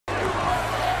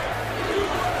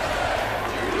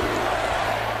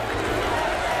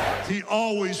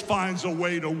always finds a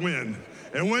way to win.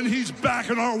 And when he's back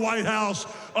in our White House,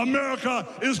 America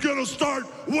is gonna start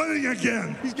winning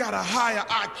again. He's got a higher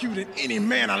IQ than any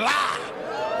man alive.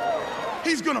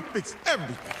 He's gonna fix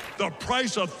everything. The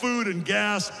price of food and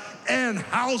gas and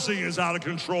housing is out of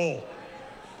control.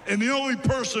 And the only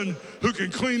person who can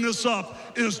clean this up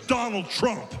is Donald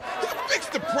Trump. He'll fix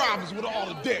the problems with all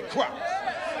the dead crops.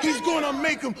 He's gonna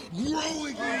make them grow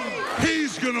again.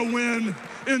 He's gonna win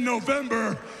in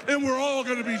November, and we're all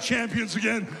gonna be champions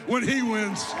again when he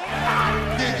wins.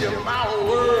 I give you my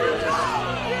word.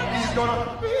 He's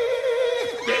gonna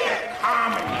fix the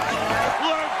economy.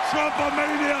 Let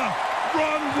Trumpomania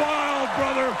run wild,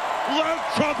 brother. Let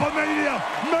Trumpomania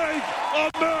make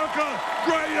America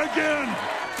great again.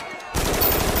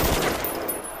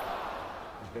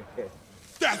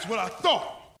 That's what I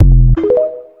thought.